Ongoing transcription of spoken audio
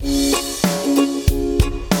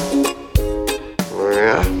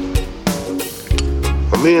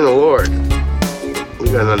Me and the Lord,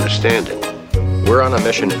 we got an understanding. We're on a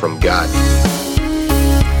mission from God.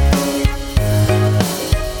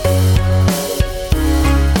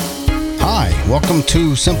 Hi, welcome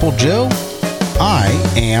to Simple Joe. I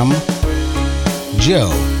am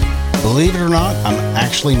Joe. Believe it or not, I'm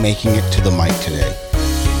actually making it to the mic today.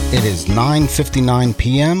 It is 9:59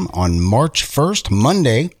 p.m. on March 1st,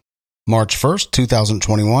 Monday, March 1st,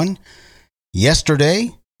 2021.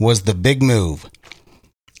 Yesterday was the big move.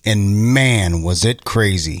 And man, was it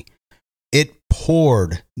crazy. It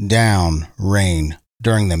poured down rain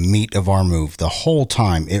during the meat of our move. The whole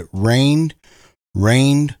time it rained.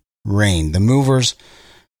 The movers,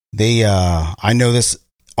 I know this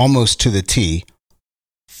almost to the T.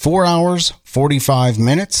 4 hours, 45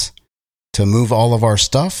 minutes to move all of our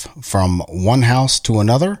stuff from one house to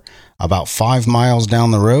another, about 5 miles down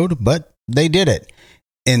the road, but they did it.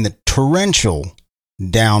 In the torrential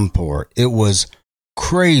downpour, it was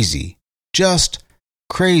crazy, just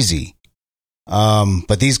crazy.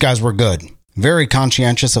 But these guys were good. Very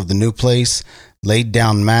conscientious of the new place, laid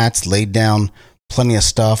down mats, laid down plenty of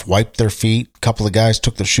stuff, wiped their feet. A couple of guys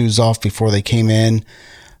took their shoes off before they came in,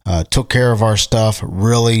 took care of our stuff.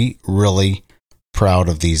 Really, really proud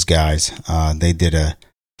of these guys. They did a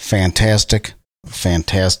fantastic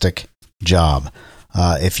job.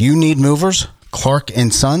 If you need movers, Clark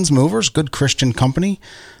 & Sons Movers, good Christian company,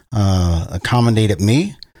 accommodated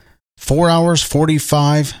me. 4 hours,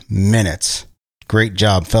 45 minutes. Great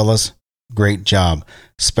job, fellas. Great job,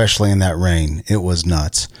 especially in that rain. It was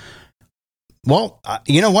nuts. Well,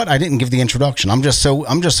 you know what? I didn't give the introduction. I'm just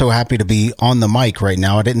so happy to be on the mic right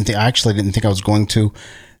now. I actually didn't think I was going to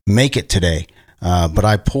make it today. But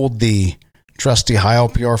I pulled the trusty Heil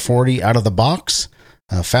PR40 out of the box,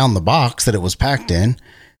 found the box that it was packed in,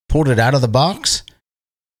 pulled it out of the box,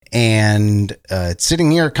 and it's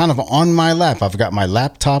sitting here kind of on my lap. I've got my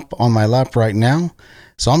laptop on my lap right now.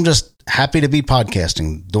 So I'm just happy to be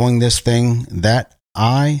podcasting, doing this thing that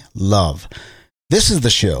I love. This is the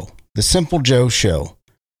show, the Simple Joe Show,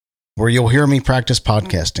 where you'll hear me practice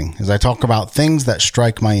podcasting as I talk about things that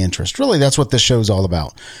strike my interest. Really, that's what this show is all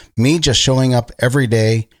about. Me just showing up every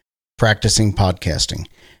day, practicing podcasting.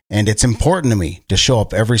 And it's important to me to show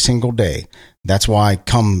up every single day. That's why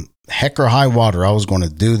come heck or high water, I was going to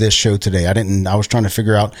do this show today. I was trying to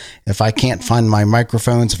figure out if I can't find my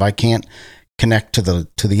microphones, if I can't connect to the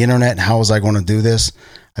internet, how was I going to do this?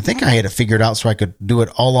 I think I had it figured out so I could do it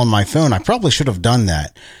all on my phone. I probably should have done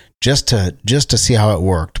that just to see how it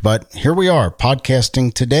worked. But here we are,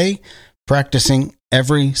 podcasting today, practicing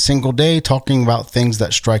every single day, talking about things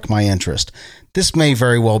that strike my interest. This may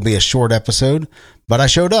very well be a short episode, but I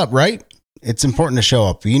showed up, right? It's important to show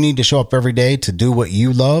up. You need to show up every day to do what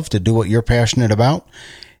you love, to do what you're passionate about.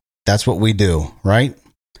 That's what we do, right?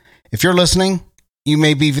 If you're listening, you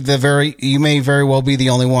may very well be the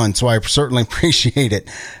only one. So I certainly appreciate it.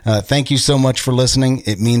 Thank you so much for listening.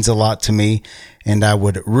 It means a lot to me, and I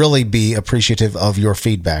would really be appreciative of your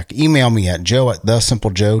feedback. Email me at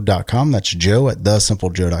joe@thesimplejoe.com. That's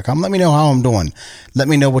joe@thesimplejoe.com. Let me know how I'm doing. Let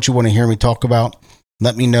me know what you want to hear me talk about.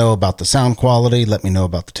 Let me know about the sound quality. Let me know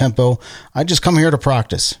about the tempo. I just come here to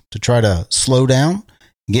practice, to try to slow down,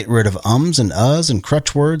 get rid of ums and uhs and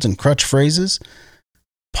crutch words and crutch phrases.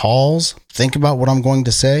 Pause, think about what I'm going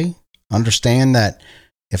to say. Understand that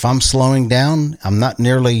if I'm slowing down, I'm not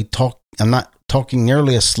talking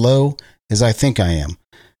nearly as slow as I think I am.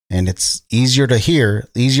 And it's easier to hear,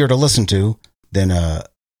 easier to listen to than a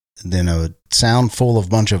sound full of a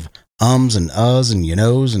bunch of ums and uhs and you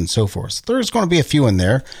knows and so forth. So there's going to be a few in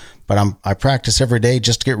there, but I practice every day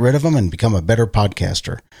just to get rid of them and become a better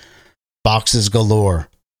podcaster. Boxes galore.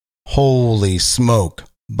 Holy smoke.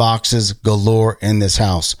 Boxes galore in this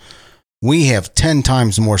house. We have 10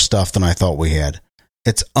 times more stuff than I thought we had.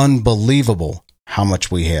 It's unbelievable how much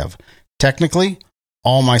we have. Technically,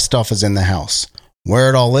 all my stuff is in the house. Where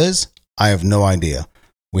it all is, I have no idea.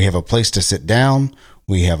 We have a place to sit down.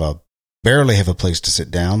 We barely have a place to sit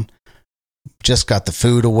down. Just got the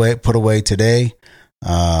food put away today.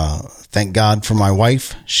 Thank God for my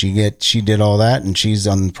wife. She did all that, and she's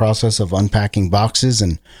in the process of unpacking boxes.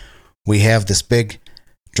 And we have this big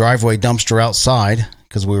driveway dumpster outside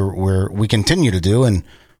because we continue to do, and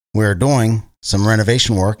we're doing some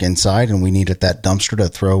renovation work inside, and we needed that dumpster to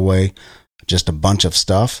throw away just a bunch of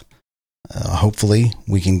stuff. Hopefully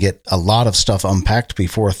we can get a lot of stuff unpacked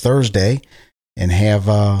before Thursday and have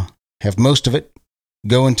most of it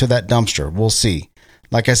go into that dumpster. We'll see.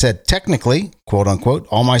 Like I said, technically, quote unquote,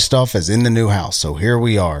 all my stuff is in the new house. So here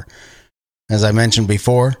we are. As I mentioned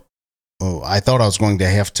before, I thought I was going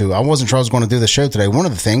to I wasn't sure I was going to do the show today. One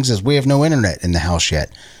of the things is we have no internet in the house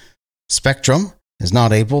yet. Spectrum is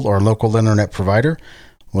not able, or local internet provider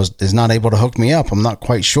is not able to hook me up. I'm not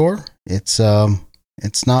quite sure. It's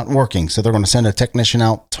not working. So they're going to send a technician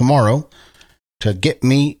out tomorrow to get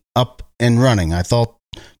me up and running.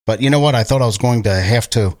 But you know what? I thought I was going to have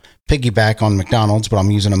to piggyback on McDonald's, but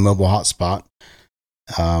I'm using a mobile hotspot.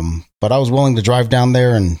 But I was willing to drive down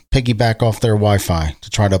there and piggyback off their Wi-Fi to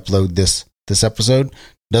try to upload this episode.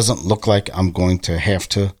 Doesn't look like I'm going to have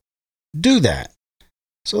to do that.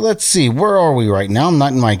 So let's see. Where are we right now? I'm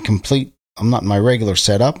not in my regular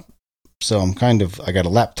setup. So I got a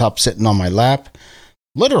laptop sitting on my lap.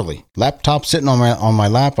 Literally, laptop sitting on my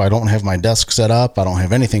lap. I don't have my desk set up. I don't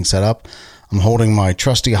have anything set up. I'm holding my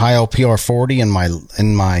trusty Heil PR40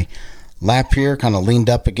 in my lap here, kind of leaned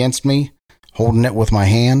up against me, holding it with my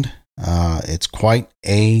hand. It's quite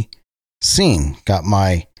a scene.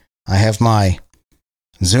 I have my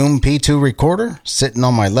Zoom P2 recorder sitting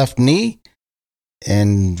on my left knee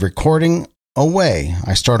and recording away.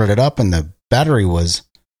 I started it up and the battery was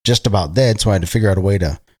just about dead, so I had to figure out a way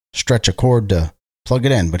to stretch a cord to plug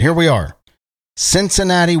it in. But here we are.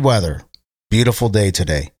 Cincinnati weather. Beautiful day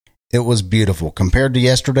today. It was beautiful. Compared to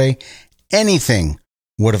yesterday, anything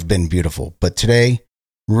would have been beautiful. But today,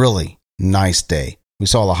 really nice day. We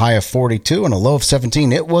saw a high of 42 and a low of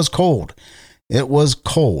 17. It was cold.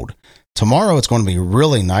 Tomorrow it's going to be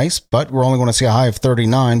really nice, but we're only going to see a high of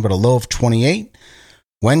 39, but a low of 28.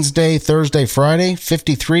 Wednesday, Thursday, Friday,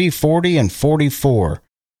 53, 40, and 44.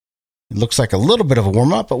 It looks like a little bit of a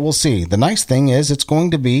warm-up, but we'll see. The nice thing is it's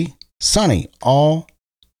going to be sunny all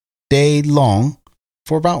day long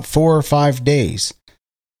for about 4 or 5 days.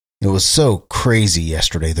 It was so crazy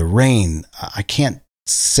yesterday. The rain, I can't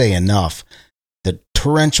say enough. The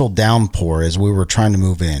torrential downpour as we were trying to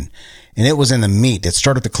move in. And it was in the meat. It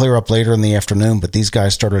started to clear up later in the afternoon, but these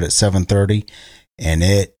guys started at 7:30, and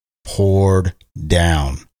it poured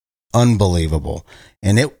down. Unbelievable.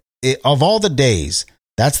 And it of all the days,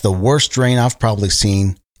 that's the worst rain I've probably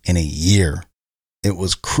seen in a year. It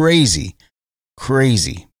was crazy.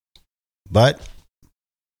 But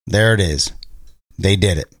there it is. They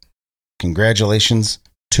did it. Congratulations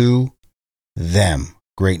to them.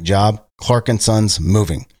 Great job. Clark & Sons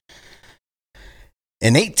moving.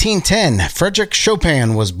 In 1810, Frederick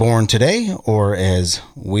Chopin was born today, or as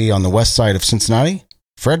we on the west side of Cincinnati,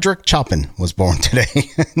 Frederick Chopin was born today.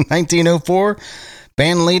 1904,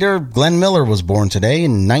 band leader Glenn Miller was born today.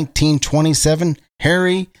 In 1927,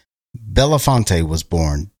 Harry Belafonte was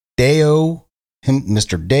born.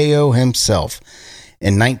 Mr. Deo himself.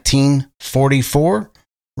 In 1944,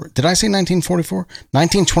 did I say 1944?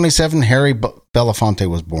 1927, Harry Belafonte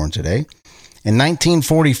was born today. In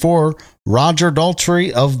 1944, Roger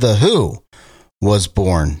Daltrey of The Who was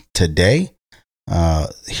born today.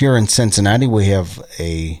 Here in Cincinnati, we have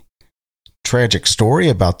a tragic story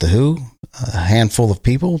about The Who. A handful of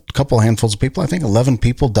people, handfuls of people, I think 11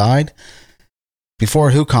 people died before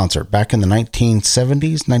a Who concert back in the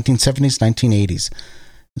 1970s, 1980s.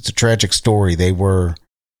 It's a tragic story. The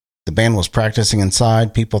band was practicing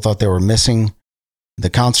inside. People thought they were missing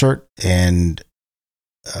the concert and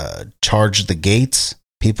charged the gates.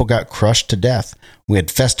 People got crushed to death. We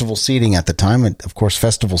had festival seating at the time. And of course,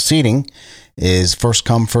 festival seating is first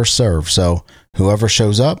come, first serve. So whoever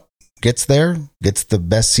shows up gets there, gets the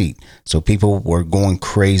best seat. So people were going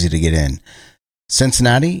crazy to get in.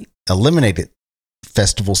 Cincinnati eliminated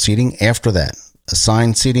festival seating after that.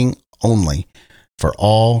 Assigned seating only for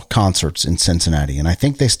all concerts in Cincinnati. And I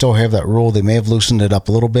think they still have that rule. They may have loosened it up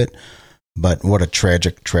a little bit, but what a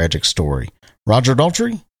tragic, tragic story. Roger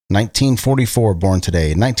Daltrey, 1944, born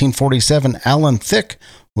today. In 1947, Alan Thicke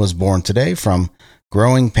was born today from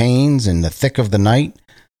Growing Pains and The Thick of the Night.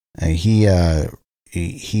 He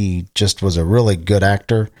just was a really good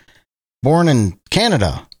actor. Born in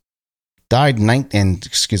Canada, died in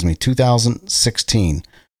 2016.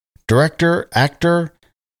 Director, actor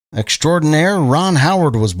extraordinaire Ron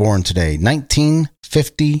Howard was born today.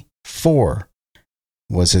 1954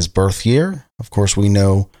 was his birth year. Of course, we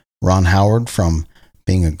know Ron Howard from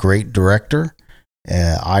being a great director.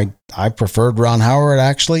 I preferred Ron Howard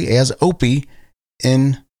actually as Opie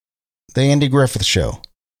in The Andy Griffith Show.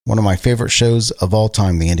 One of my favorite shows of all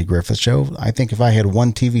time, The Andy Griffith Show. I think if I had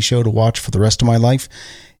one TV show to watch for the rest of my life,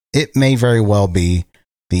 it may very well be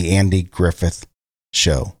The Andy Griffith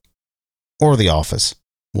Show or The Office.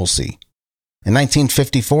 We'll see. In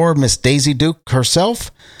 1954, Miss Daisy Duke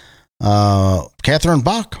herself, Catherine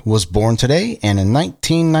Bach, was born today. And in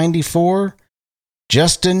 1994,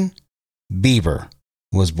 Justin Bieber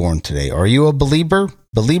was born today. Are you a believer?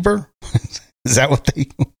 Is that what they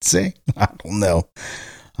would say? I don't know.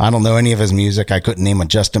 I don't know any of his music. I couldn't name a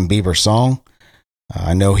Justin Bieber song.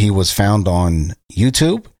 I know he was found on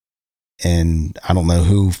YouTube, and I don't know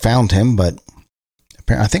who found him, but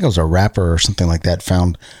I think it was a rapper or something like that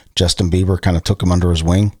found Justin Bieber, kind of took him under his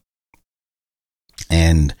wing.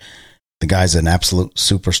 And the guy's an absolute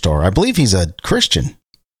superstar. I believe he's a Christian.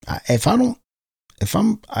 I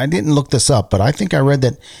didn't look this up, but I think I read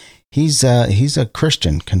that he's a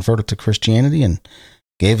Christian, converted to Christianity and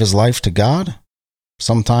gave his life to God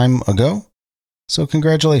some time ago. So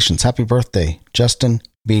congratulations. Happy birthday, Justin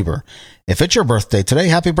Bieber. If it's your birthday today,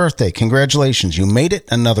 happy birthday. Congratulations. You made it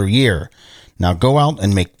another year. Now go out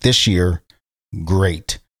and make this year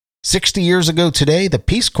great. 60 years ago today, the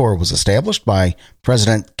Peace Corps was established by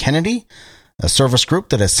President Kennedy, a service group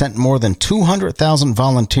that has sent more than 200,000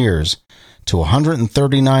 volunteers to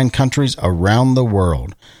 139 countries around the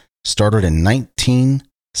world. Started in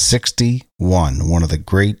 1961. One of the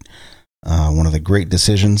great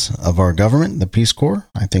decisions of our government, the Peace Corps.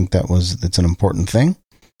 I think that's an important thing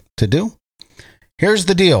to do. Here's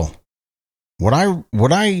the deal. Would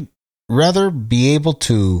I rather be able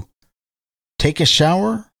to take a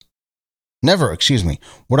shower?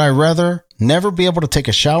 Would I rather never be able to take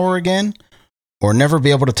a shower again or never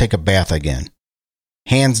be able to take a bath again?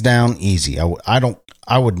 Hands down, easy. I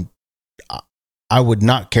would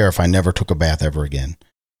not care if I never took a bath ever again.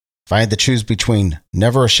 If I had to choose between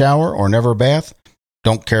never a shower or never a bath,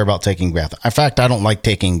 don't care about taking a bath. In fact, I don't like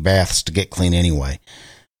taking baths to get clean anyway.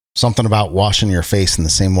 Something about washing your face in the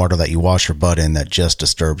same water that you wash your butt in that just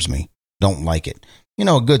disturbs me. Don't like it. You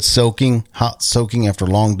know, a good hot soaking after a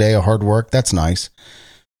long day of hard work, that's nice.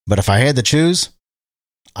 But if I had to choose,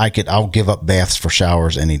 I'll give up baths for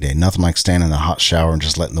showers any day. Nothing like standing in a hot shower and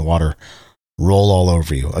just letting the water roll all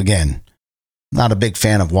over you. Again, not a big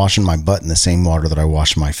fan of washing my butt in the same water that I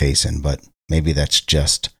wash my face in, but maybe that's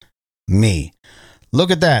just me. Look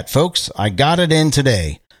at that, folks. I got it in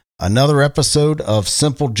today. Another episode of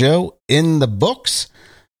Simple Joe in the books.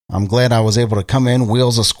 I'm glad I was able to come in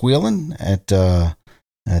wheels a-squealing at the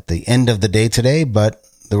end of the day today, but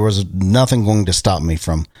there was nothing going to stop me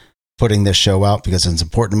from putting this show out because it's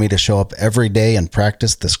important to me to show up every day and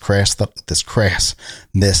practice this craft that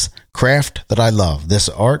I love, this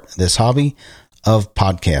art, this hobby of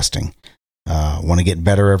podcasting. Want to get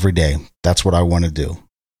better every day. That's what I want to do.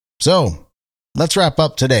 So let's wrap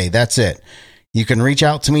up today. That's it. You can reach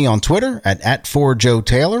out to me on Twitter at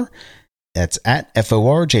 @4JoeTaylor. That's at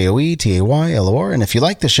FORJOETAYLOR. And if you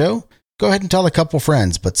like the show, go ahead and tell a couple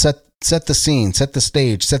friends, but set the scene, set the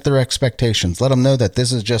stage, set their expectations. Let them know that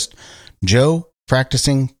this is just Joe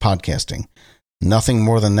practicing podcasting. Nothing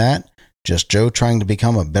more than that. Just Joe trying to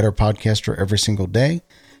become a better podcaster every single day.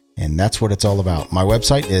 And that's what it's all about. My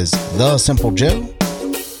website is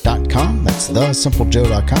thesimplejoe.com. That's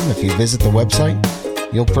thesimplejoe.com. If you visit the website,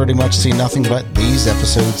 you'll pretty much see nothing but these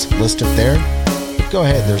episodes listed there. But go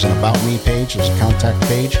ahead. There's an About Me page. There's a contact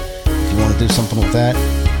page. If you want to do something with that,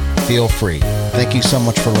 feel free. Thank you so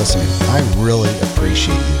much for listening. I really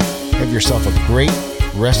appreciate you. Have yourself a great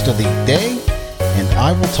rest of the day, and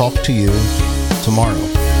I will talk to you tomorrow.